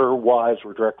 when their wives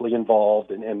were directly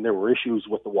involved, and there were issues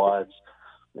with the wives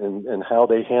and how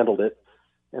they handled it.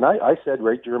 And I said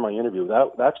right during my interview,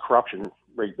 that's corruption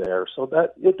right there. So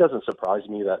that it doesn't surprise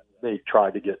me that they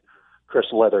tried to get Chris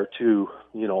Leather to,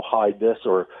 hide this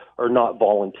or not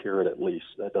volunteer it at least.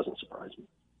 That doesn't surprise me.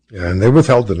 Yeah, and they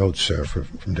withheld the notes from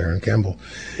Darren Campbell.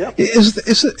 Yep. Is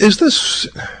this,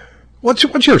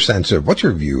 what's your sense of, what's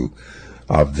your view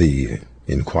of the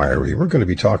inquiry. We're going to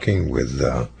be talking with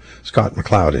Scott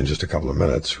McLeod in just a couple of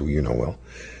minutes, who you know well.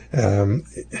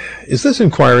 Is this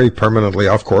inquiry permanently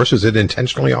off course? Is it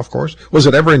intentionally off course? Was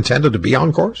it ever intended to be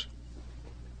on course?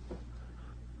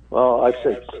 Well, I've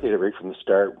stated right from the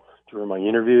start, during my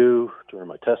interview, during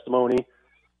my testimony,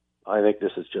 I think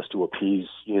this is just to appease,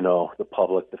 the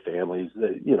public, the families.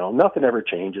 Nothing ever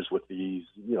changes with these,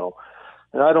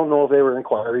 And I don't know if they were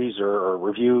inquiries or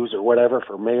reviews or whatever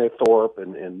for Maythorpe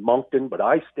and Moncton, but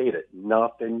I stated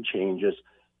nothing changes,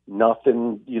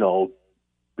 nothing,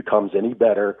 becomes any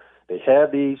better. They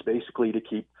have these basically to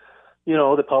keep,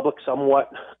 the public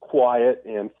somewhat quiet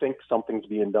and think something's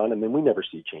being done, and then we never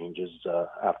see changes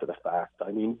after the fact.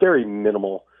 I mean, very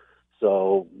minimal.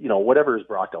 So, whatever is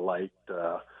brought to light.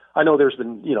 I know there's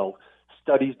been,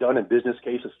 studies done and business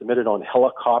cases submitted on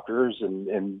helicopters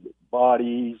and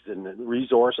bodies and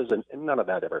resources, and none of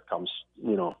that ever comes,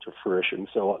 to fruition.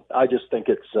 So I just think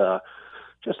it's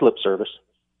just lip service.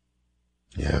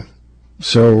 Yeah.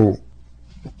 So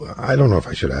I don't know if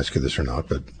I should ask you this or not,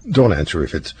 but don't answer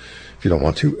if you don't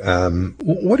want to.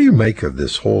 What do you make of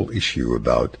this whole issue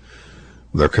about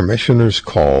the commissioner's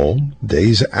call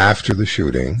days after the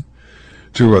shooting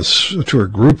to a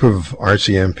group of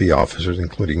RCMP officers,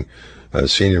 including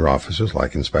senior officers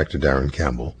like Inspector Darren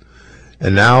Campbell?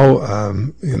 And now,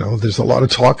 there's a lot of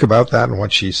talk about that and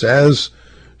what she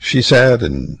said,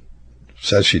 and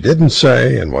says she didn't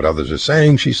say, and what others are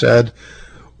saying she said.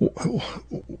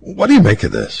 What do you make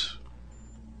of this?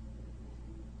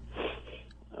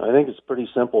 I think it's pretty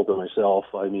simple to myself.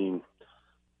 I mean,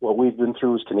 what we've been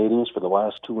through as Canadians for the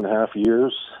last 2.5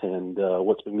 years, and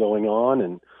what's been going on,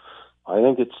 and I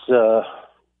think it's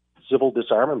civil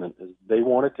disarmament. They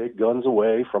want to take guns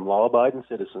away from law-abiding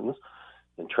citizens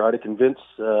and try to convince,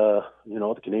 the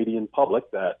Canadian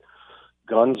public that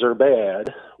guns are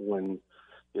bad when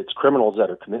it's criminals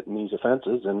that are committing these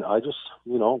offenses. And I just,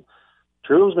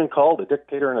 Trudeau's been called a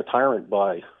dictator and a tyrant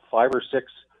by 5 or 6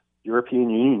 European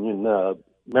Union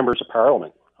members of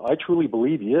Parliament. I truly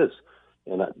believe he is.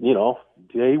 And,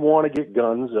 they want to get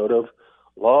guns out of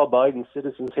law-abiding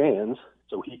citizens' hands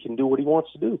so he can do what he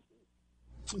wants to do.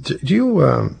 Do you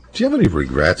have any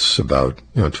regrets about,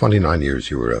 29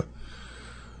 years you were a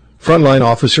frontline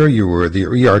officer, you were the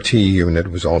ERT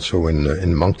unit was also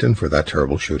in Moncton for that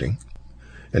terrible shooting,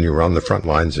 and you were on the front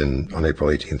lines on April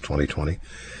 18th, 2020.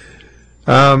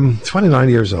 29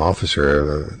 years an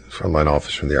officer, frontline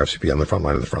officer in the RCP on the front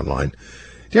line of the front line.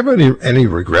 Do you have any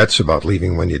regrets about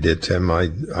leaving when you did, Tim?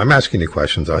 I'm asking you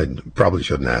questions I probably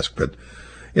shouldn't ask, but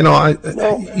you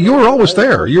were always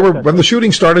there. You were when the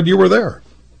shooting started. You were there.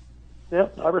 Yeah,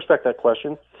 I respect that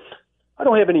question. I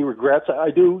don't have any regrets.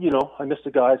 I do, I miss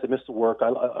the guys. I miss the work.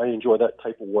 I enjoy that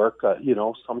type of work.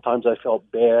 Sometimes I felt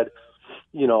bad,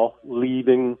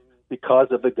 leaving because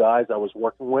of the guys I was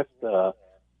working with.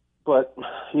 But,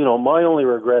 my only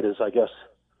regret is, I guess,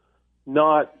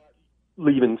 not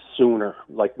leaving sooner,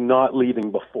 like not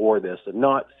leaving before this and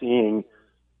not seeing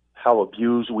how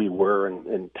abused we were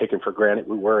and taken for granted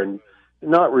we were, and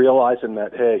not realizing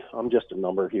that, hey, I'm just a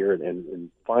number here,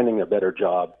 and finding a better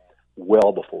job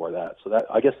well before that. So that,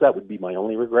 I guess that would be my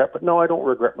only regret. But no, I don't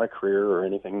regret my career or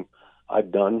anything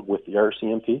I've done with the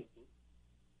RCMP.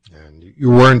 And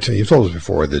you told us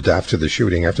before that after the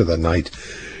shooting, after that night,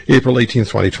 April 18th,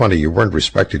 2020, you weren't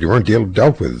respected. You weren't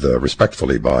dealt with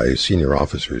respectfully by senior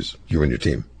officers, you and your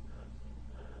team.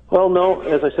 Well, no,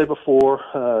 as I said before,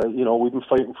 we've been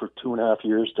fighting for 2.5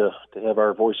 years to have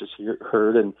our voices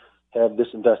heard and have this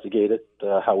investigated,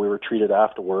 how we were treated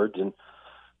afterwards. And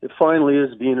it finally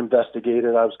is being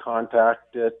investigated. I was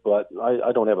contacted, but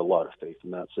I don't have a lot of faith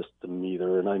in that system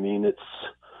either. And I mean, it's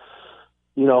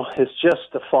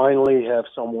just to finally have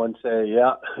someone say,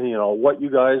 yeah, what you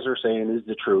guys are saying is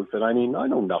the truth. And I mean, I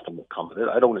know nothing will come of it.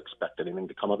 I don't expect anything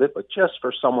to come of it, but just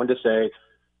for someone to say,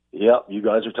 yep, you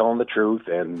guys are telling the truth,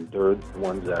 and they're the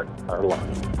ones that are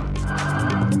lying.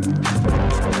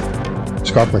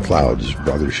 Scott McLeod's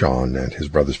brother Sean and his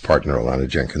brother's partner Alana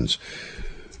Jenkins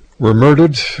were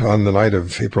murdered on the night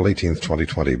of April 18th,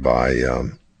 2020 by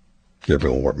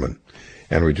Gabriel Wortman.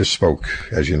 And we just spoke,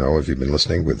 as you know, if you've been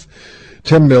listening, with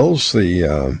Tim Mills,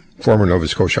 the former Nova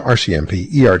Scotia RCMP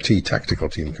ERT Tactical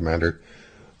Team Commander,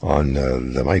 on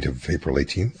the night of April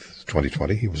 18th,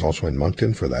 2020. He was also in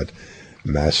Moncton for that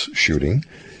mass shooting.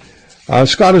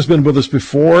 Scott has been with us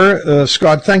before.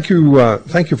 Scott, thank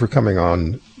you for coming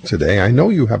on today. I know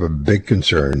you have a big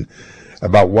concern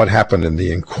about what happened in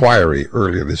the inquiry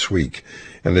earlier this week,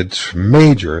 and it's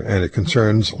major, and it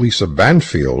concerns Lisa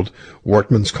Banfield,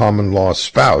 Wortman's common-law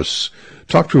spouse.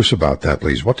 Talk to us about that,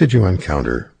 please. What did you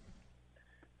encounter?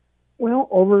 Well,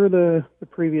 over the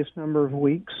previous number of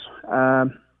weeks,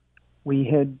 we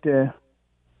had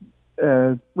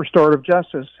Restorative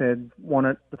Justice had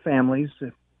wanted the families,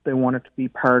 if they wanted to be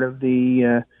part of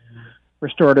the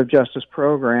Restorative Justice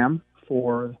program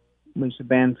for Lisa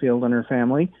Banfield and her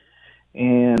family,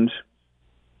 and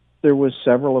there was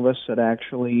several of us that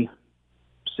actually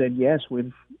said yes,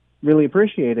 we'd really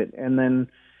appreciate it. And then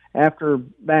after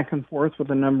back and forth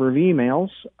with a number of emails,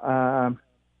 a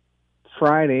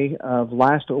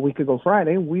week ago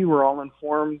Friday, we were all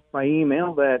informed by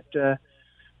email that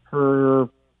her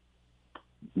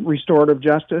restorative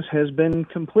justice has been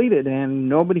completed, and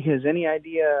nobody has any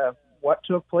idea what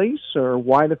took place or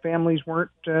why the families weren't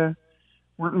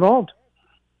involved.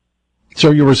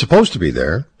 So you were supposed to be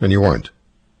there, and you weren't?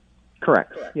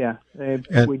 Correct. Yeah.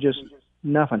 We just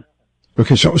nothing.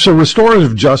 Okay. So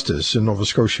restorative justice in Nova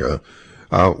Scotia.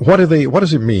 What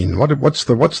does it mean? What's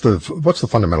the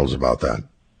fundamentals about that?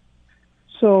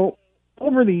 So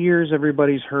over the years,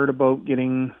 everybody's heard about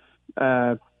getting,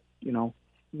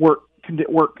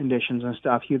 work conditions and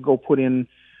stuff. You go put in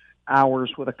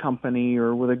hours with a company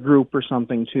or with a group or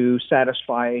something to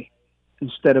satisfy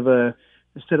instead of a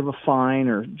fine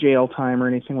or jail time or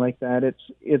anything like that.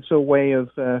 It's a way of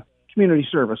community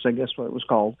service, I guess what it was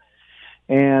called.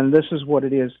 And this is what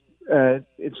it is.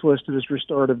 It's listed as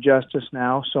restorative justice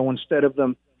now. So instead of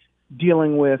them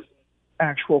dealing with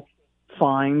actual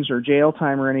fines or jail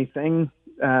time or anything,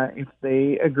 if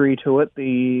they agree to it,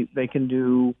 they can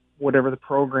do whatever the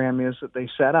program is that they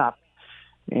set up.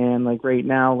 And like right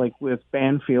now, like with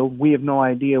Banfield, we have no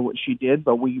idea what she did,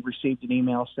 but we received an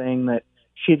email saying that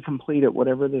she had completed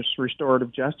whatever this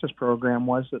restorative justice program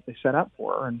was that they set up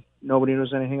for her, and nobody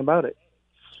knows anything about it.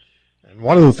 And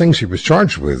one of the things he was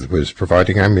charged with was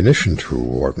providing ammunition to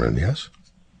Wortman, yes?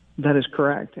 That is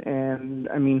correct. And,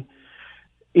 I mean,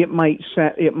 it might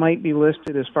be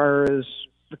listed as far as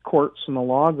the courts and the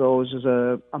law goes as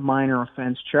a minor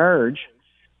offense charge,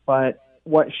 but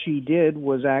what she did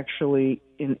was actually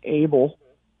enable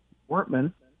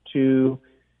Wortman to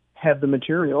have the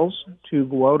materials to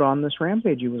go out on this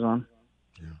rampage he was on.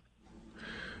 Yeah.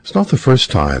 It's not the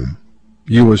first time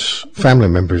you as family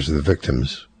members of the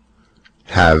victims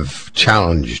have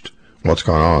challenged what's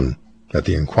gone on at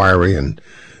the inquiry, and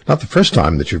not the first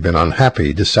time that you've been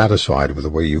unhappy, dissatisfied with the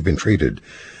way you've been treated.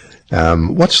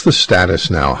 What's the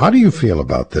status now? How do you feel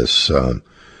about this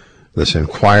this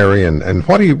inquiry, and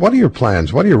what are your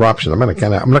plans? What are your options? I'm not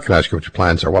going to ask you what your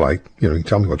plans are. Well, you can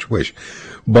tell me what you wish,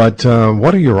 but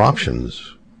what are your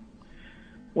options?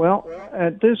 Well,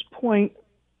 at this point,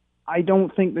 I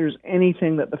don't think there's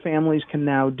anything that the families can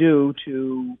now do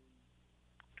to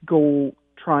go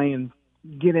try and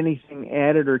get anything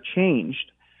added or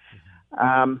changed.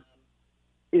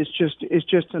 It's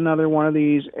just another one of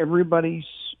these. Everybody's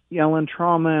yelling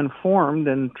trauma informed,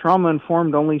 and trauma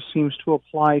informed only seems to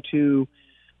apply to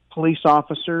police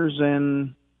officers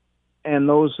and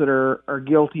those that are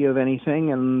guilty of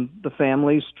anything. And the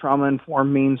families, trauma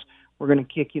informed means we're going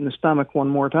to kick you in the stomach one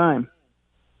more time.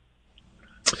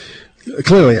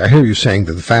 Clearly, I hear you saying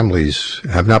that the families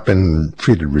have not been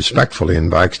treated respectfully,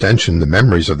 and by extension, the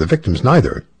memories of the victims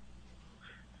neither.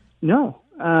 No.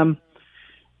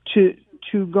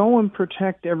 To go and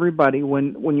protect everybody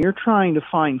when you're trying to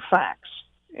find facts,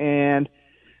 and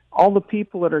all the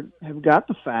people that have got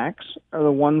the facts are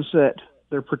the ones that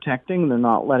they're protecting. They're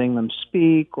not letting them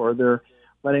speak, or they're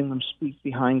letting them speak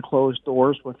behind closed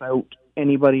doors without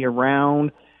anybody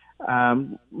around.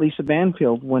 Lisa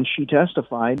Banfield, when she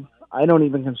testified, I don't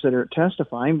even consider it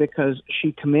testifying, because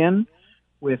she come in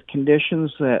with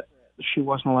conditions that she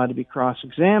wasn't allowed to be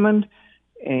cross-examined,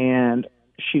 and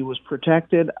she was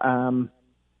protected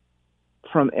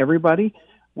from everybody.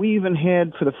 We even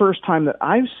had, for the first time that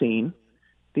I've seen,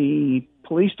 the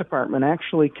police department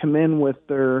actually come in with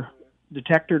their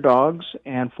detector dogs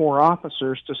and 4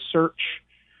 officers to search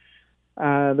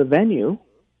the venue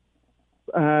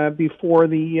before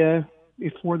the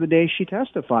day she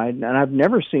testified. And I've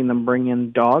never seen them bring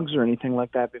in dogs or anything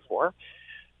like that before.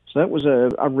 So that was a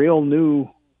real new,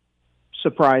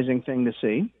 surprising thing to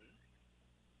see.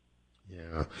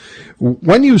 Yeah.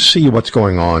 When you see what's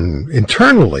going on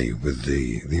internally with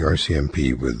the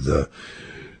RCMP, with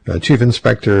Chief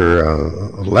Inspector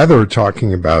Leather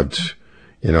talking about,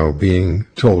 being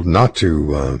told not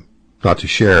to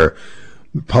share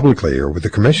publicly or with the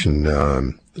commission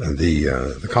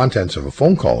the contents of a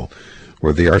phone call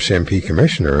with the RCMP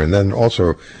commissioner, and then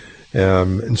also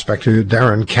Inspector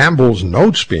Darren Campbell's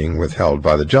notes being withheld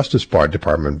by the Justice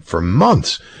Department for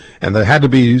months, and there had to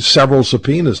be several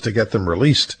subpoenas to get them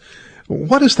released.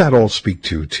 What does that all speak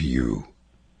to you?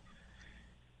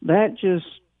 That just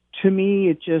to me,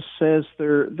 it just says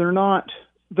they're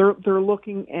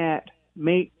looking at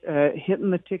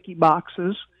hitting the ticky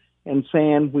boxes and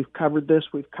saying we've covered this,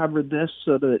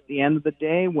 so that at the end of the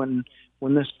day, when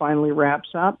this finally wraps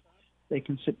up, they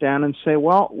can sit down and say,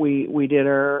 well, we did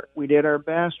our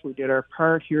best, we did our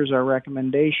part. Here's our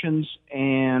recommendations,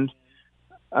 and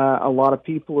a lot of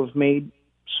people have made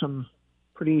some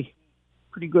pretty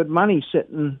good money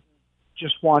sitting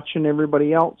just watching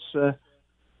everybody else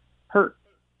hurt.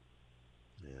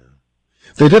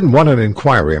 They didn't want an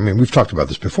inquiry. I mean, we've talked about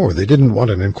this before. They didn't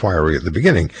want an inquiry at the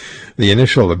beginning. The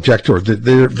initial objective, or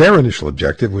their initial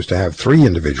objective, was to have 3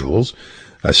 individuals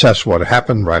assess what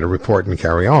happened, write a report, and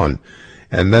carry on.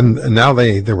 And then now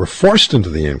they were forced into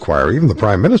the inquiry. Even the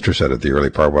Prime Minister said at the early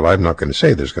part, well, I'm not going to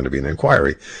say there's going to be an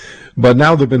inquiry. But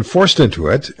now they've been forced into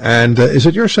it. And is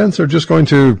it your sense they're just going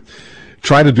to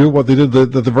try to do what they did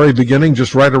at the very beginning,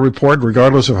 just write a report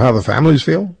regardless of how the families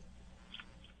feel?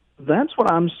 That's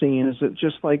what I'm seeing. Is it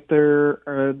just like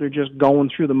they're just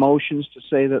going through the motions to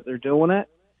say that they're doing it?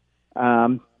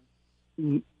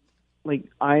 Like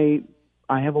I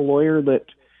have a lawyer that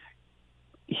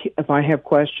if I have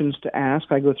questions to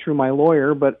ask, I go through my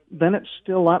lawyer, but then it's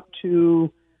still up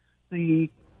to the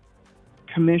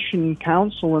commission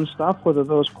counsel and stuff whether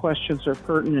those questions are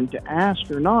pertinent to ask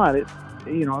or not.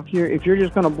 If you're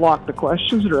just going to block the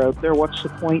questions that are out there, what's the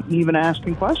point in even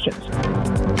asking questions?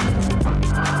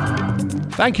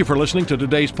 Thank you for listening to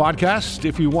today's podcast.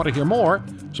 If you want to hear more,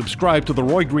 subscribe to The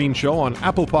Roy Green Show on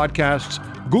Apple Podcasts,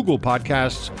 Google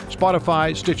Podcasts,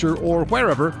 Spotify, Stitcher, or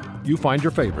wherever you find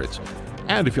your favorites.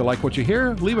 And if you like what you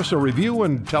hear, leave us a review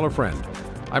and tell a friend.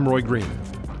 I'm Roy Green.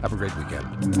 Have a great weekend.